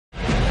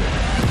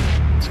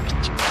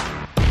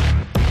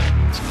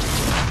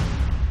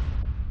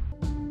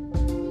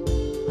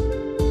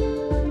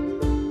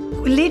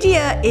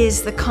Lydia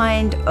is the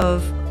kind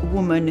of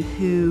woman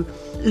who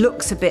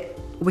looks a bit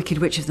Wicked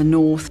Witch of the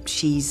North.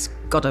 She's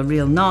got a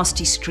real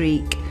nasty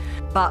streak,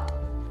 but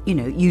you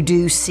know, you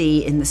do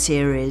see in the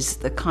series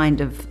the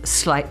kind of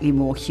slightly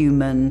more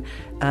human,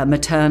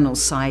 maternal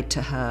side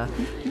to her.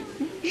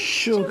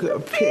 Sugar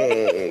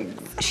pig.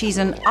 She's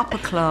an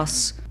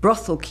upper-class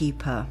brothel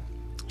keeper.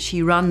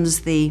 She runs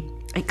the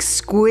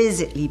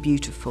exquisitely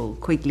beautiful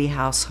Quigley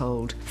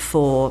household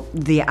for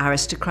the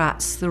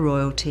aristocrats, the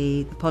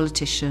royalty, the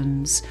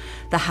politicians,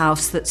 the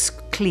house that's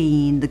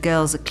clean, the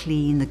girls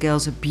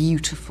are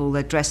beautiful,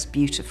 they're dressed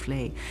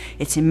beautifully,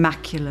 it's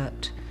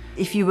immaculate.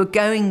 If you were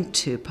going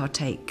to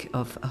partake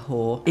of a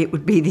whore, it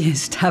would be the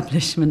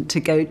establishment to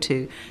go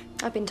to.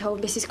 I've been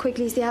told Mrs.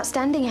 Quigley's the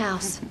outstanding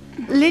house.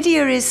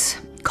 Lydia is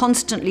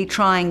constantly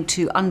trying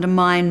to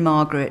undermine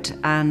Margaret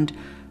and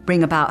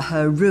bring about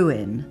her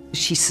ruin.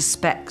 She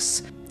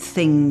suspects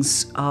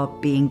things are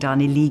being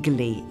done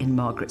illegally in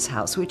Margaret's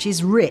house, which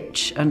is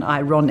rich and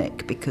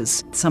ironic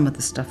because some of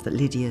the stuff that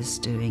Lydia's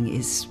doing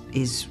is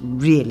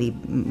really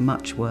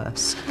much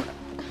worse.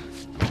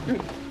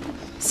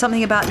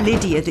 Something about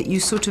Lydia that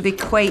you sort of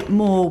equate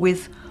more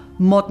with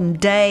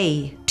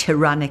modern-day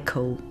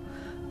tyrannical,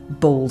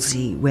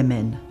 ballsy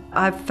women.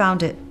 I've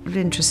found it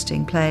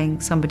interesting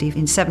playing somebody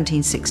in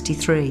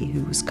 1763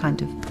 who was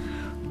kind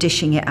of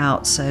dishing it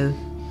out so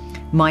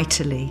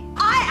mightily.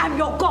 I am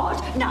your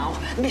god now,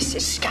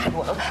 Mrs.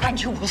 Scanwell,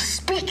 and you will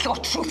speak your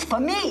truth for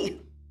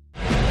me.